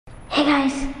Hey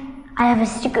guys, I have a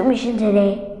secret mission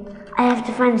today. I have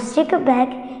to find a secret bag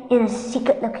in a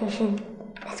secret location.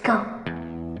 Let's go.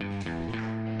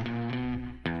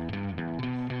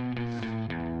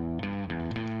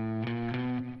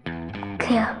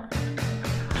 Clear.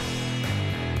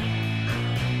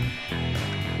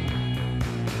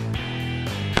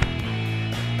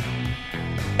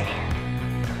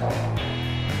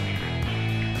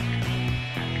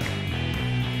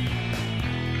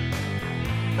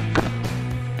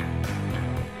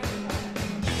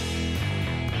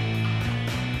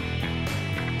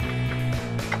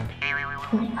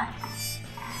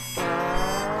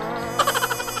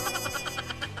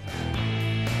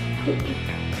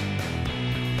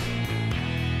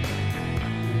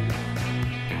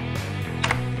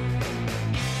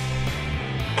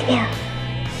 Clear.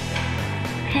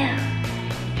 Clear.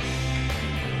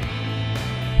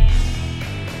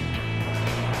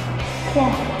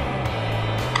 Clear.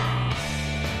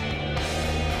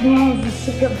 There's the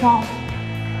secret bag.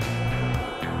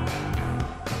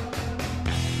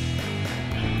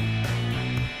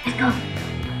 Let's go.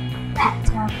 That's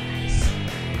our place.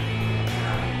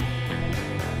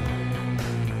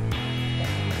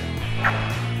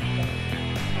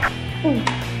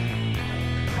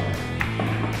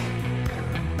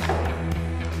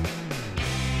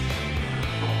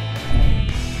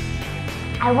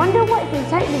 I wonder what's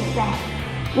inside this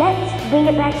bag. Let's bring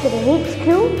it back to the HQ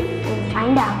and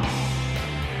find out.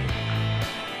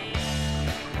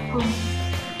 Come on.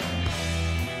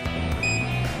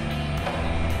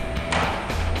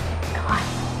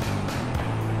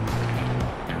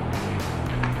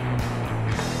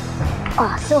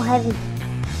 Oh, so heavy.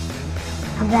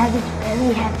 The bag is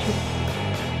very heavy.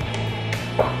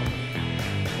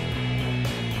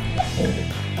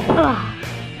 Oh.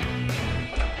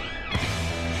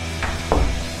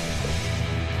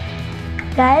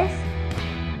 Guys,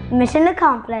 mission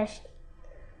accomplished.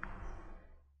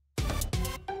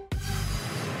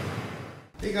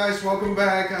 Hey guys, welcome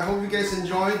back. I hope you guys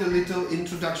enjoyed the little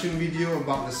introduction video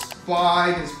about the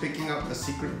spy that's picking up a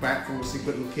secret bag from a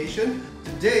secret location.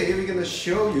 Today we're going to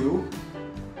show you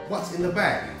what's in the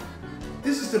bag.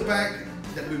 This is the bag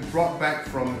that we brought back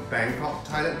from Bangkok,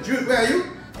 Thailand. Jude, where are you?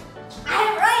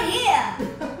 I'm right here.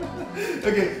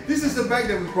 Okay, this is the bag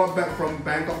that we brought back from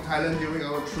Bangkok, Thailand during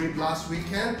our trip last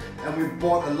weekend, and we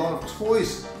bought a lot of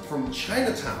toys from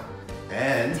Chinatown.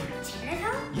 And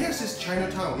Chinatown? yes, it's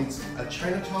Chinatown. It's a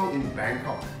Chinatown in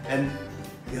Bangkok, and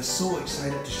we are so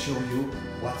excited to show you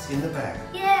what's in the bag.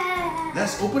 Yeah.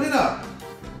 Let's open it up.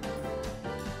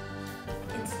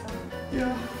 It's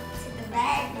Yeah. in the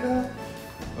bag. Yeah.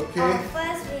 Okay. Oh,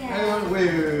 first we have. Hang on.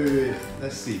 Wait.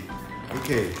 Let's see.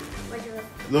 Okay. What do you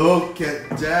Look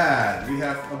at that. We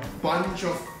have a bunch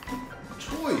of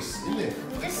toys in it.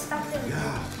 We just stuck them.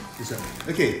 Yeah.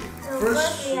 Okay. So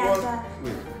First we have one.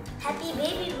 Wait. Happy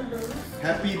baby balloon.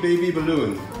 Happy baby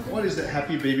balloon. What is the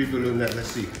happy baby balloon? Let's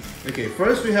see. Okay,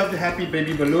 first we have the happy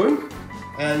baby balloon,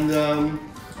 and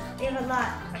We have a lot.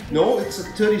 no, it's a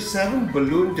 37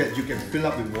 balloon that you can fill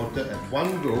up with water at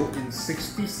one go in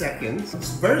 60 seconds.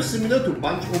 It's very similar to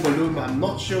Bunch O balloon, but I'm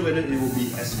not sure whether it will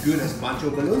be as good as Bunch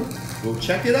O balloon. We'll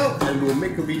check it out and we'll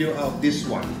make a video out of this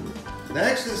one.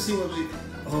 Next, let's see what we.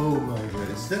 Oh my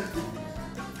goodness, that.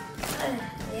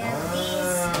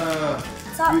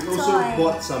 We also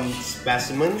bought some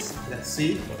specimens. Let's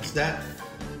see, what's that?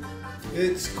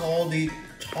 It's called the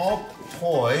Top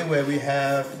Toy, where we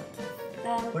have,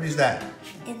 what is that?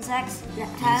 Insects,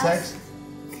 reptiles. Insects?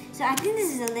 So I think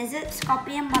this is a lizard,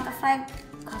 scorpion, butterfly,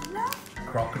 crocodile.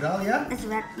 Crocodile, yeah?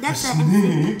 That's a a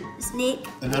snake. snake.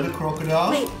 Another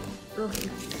crocodile. Wait. Okay.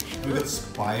 We got No,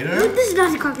 spider. this is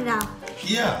not a crocodile.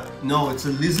 Yeah, no, it's a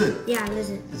lizard. Yeah,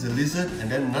 lizard. It's a lizard, and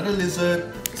then another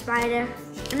lizard. Spider.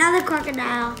 Another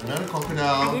crocodile. Another I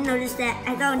crocodile. didn't notice that.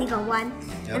 I thought I only got one.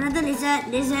 Yep. Another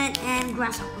lizard, and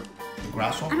grasshopper.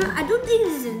 Grasshopper. I don't think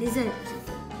this is a lizard.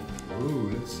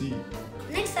 Oh, let's see.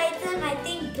 Next item, I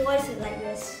think boys would like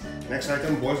this. Next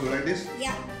item, boys will like this.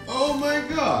 Yeah. Oh my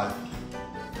god!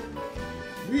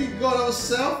 We got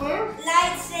ourselves a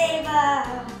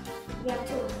Lightsaber. We have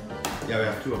two. Yeah, we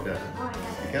have two of them. Oh my god.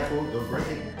 Be careful, don't break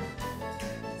it.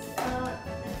 So,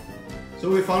 So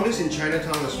we found this in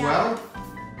Chinatown as Yeah. well.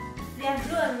 we have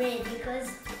blue and red because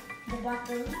the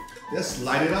bottom. Let's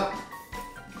light it up.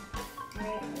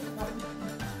 Red, the bottom.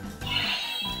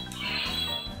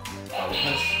 Oh, we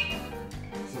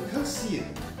can't see it.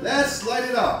 Let's light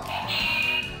it up.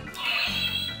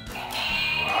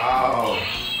 Wow.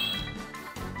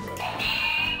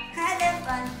 Kind of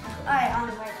fun. Alright, on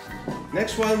the right.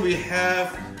 Next one we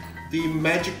have the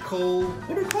magical,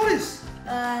 what do you call this?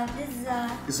 This is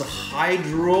a... It's a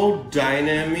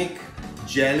hydrodynamic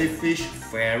jellyfish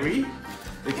fairy.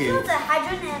 Okay. This is a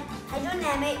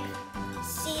hydrodynamic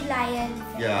sea lion.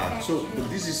 Yeah. So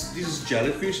this is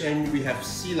jellyfish, and we have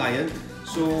sea lion.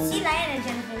 So sea lion and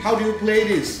jellyfish. How do you play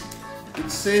this? It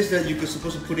says that you're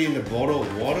supposed to put it in a bottle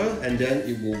of water, and then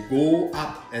it will go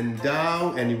up and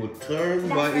down, and it will turn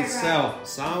by itself. Right.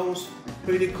 Sounds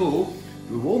pretty cool.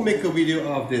 We will make a video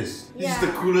of this. This is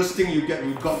the coolest thing you get.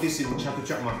 We got this in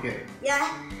Chatuchak Market. Yeah.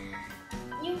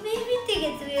 You made me think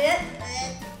it's weird.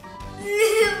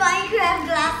 Minecraft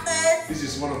glasses. This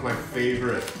is one of my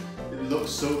favorite. It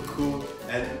looks so cool,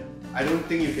 and I don't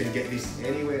think you can get this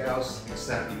anywhere else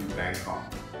except in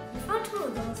Bangkok. I found two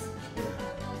of those.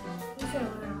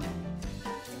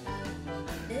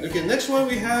 Okay, next one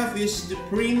we have is the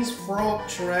Prince Frog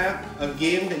Trap, a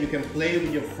game that you can play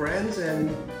with your friends,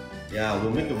 and yeah,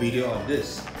 we'll make a video of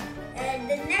this. And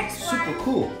the next one... Super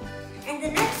cool. And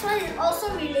the next one is also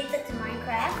related to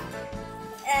Minecraft.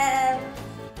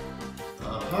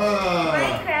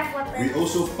 Minecraft weapons. We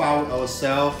also found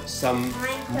ourselves some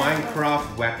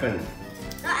Minecraft weapon.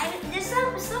 No, there's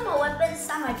some are weapons,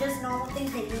 some are just normal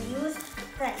things that you use,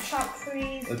 like short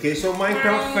trees. Okay, so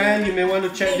Minecraft fan, you may want to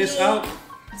check this out.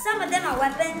 Some of them are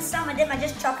weapons, some of them are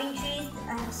just chopping trees,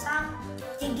 and some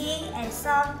digging, and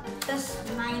some just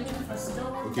mining for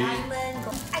stone, diamond.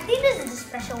 I think this is a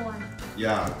special one.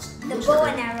 Yeah. The bow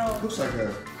and arrow. Looks like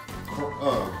a...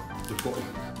 the bow.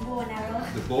 Bow and arrow.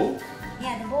 The bow?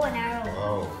 Yeah, the bow and arrow.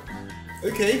 Wow.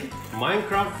 Okay,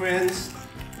 Minecraft friends.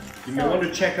 You may want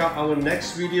to check out our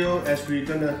next video as we're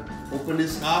gonna open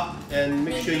this up, and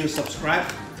make sure you subscribe.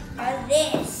 Or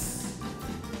this.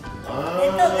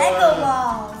 Little Lego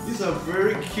balls. These are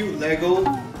very cute Lego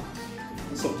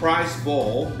surprise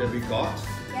ball that we got.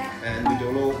 Yeah. And we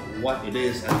don't know what it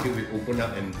is until we open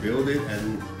up and build it,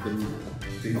 and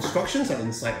the instructions are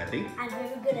inside, I think. I'm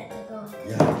very good at Lego.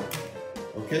 Yeah.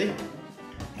 Okay.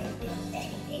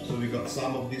 So we got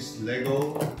some of this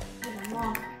Lego.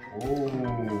 Oh,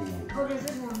 this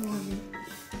is one more.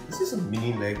 This is a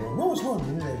mini Lego. No, it's not a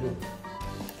mini Lego.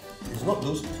 It's not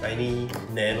those tiny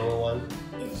nano one.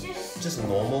 It's just a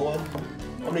normal one.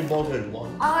 How many balls are there?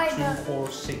 1, 2,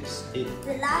 4, 6, 8, 10.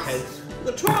 We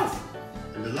got 12.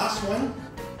 And the last one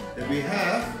that we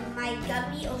have. My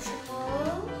gummy ocean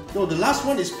ball. No, the last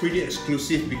one is pretty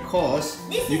exclusive because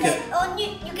you can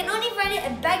only find it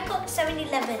at Bangkok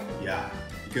 7-Eleven. Yeah,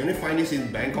 you can only find this in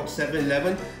Bangkok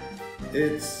 7-Eleven.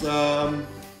 It's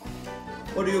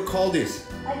what do you call this?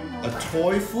 I don't know. A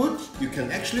toy food. You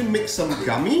can actually make some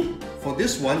gummy. For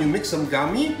this one, you make some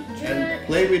gummy and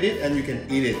play with it, and you can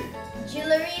eat it.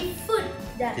 Jewelry food.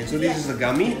 Okay, so this is the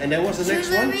gummy, and then what's the next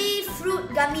one? Jewelry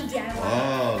fruit gummy DIY.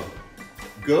 Oh,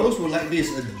 girls will like this.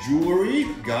 A jewelry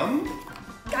gummy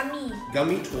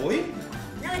toy.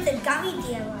 No, it's a gummy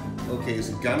DIY. Okay, it's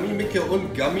a gummy. Make your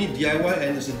own gummy DIY,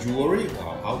 and it's a jewelry.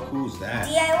 Wow, how cool is that?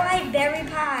 DIY berry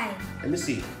pie. Let me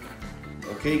see.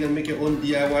 Okay, you can make your own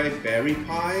DIY berry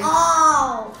pie.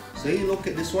 Oh! See, look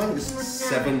at this one. It's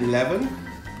 7-Eleven.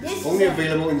 This only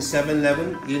available in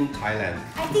 7-Eleven in Thailand.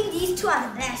 I think these two are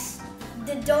the best.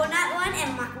 The donut one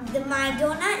and my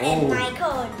donut and my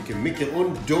cone. You can make your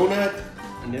own donut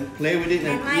and then play with it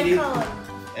and eat it.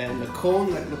 And the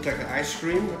cone looks like an ice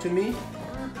cream to me.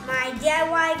 My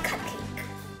DIY cupcake.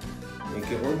 Make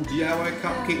your own DIY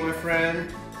cupcake, my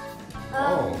friend.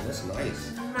 Oh, that's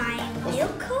nice. My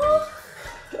milk.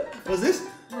 What's this?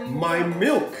 My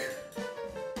milk.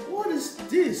 What is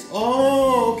this?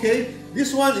 Oh, okay.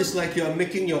 This one is like you're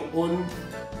making your own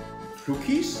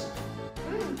cookies.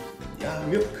 Yeah,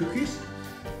 milk cookies.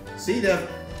 See, they have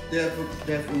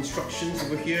instructions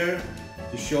over here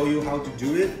to show you how to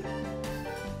do it.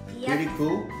 Yep. Pretty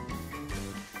cool.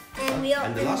 And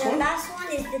the last one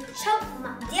is the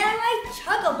DIY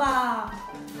Choco Bar.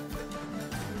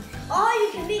 Or you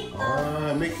can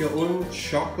make your own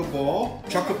choco ball,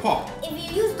 choco pop. If you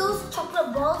use those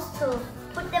chocolate balls to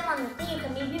put them on the thing, you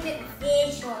can maybe make a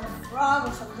fish or a frog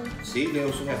or something. See, they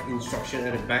also have instruction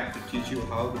at the back to teach you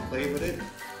how to play with it.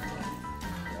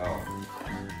 Wow,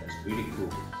 that's really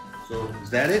cool. So, is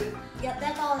that it? Yep,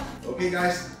 that's all. Okay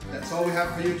guys, that's all we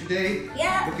have for you today.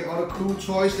 Yeah. Look at all the cool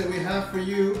toys that we have for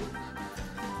you.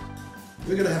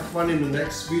 We're gonna have fun in the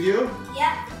next video.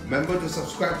 Yeah. Remember to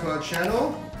subscribe to our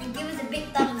channel. And give us a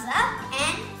big thumbs up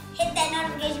and hit that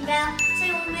notification bell so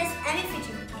you won't miss any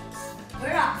future videos.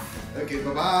 We're off. Okay,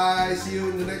 bye-bye. See you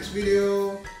in the next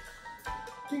video.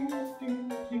 Ding,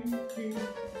 ding, ding, ding.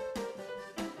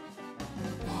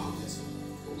 Wow, that's so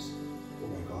close. Oh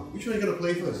my god. Which one are you gonna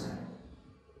play first?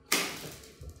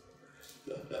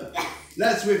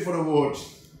 Let's wait for the vote.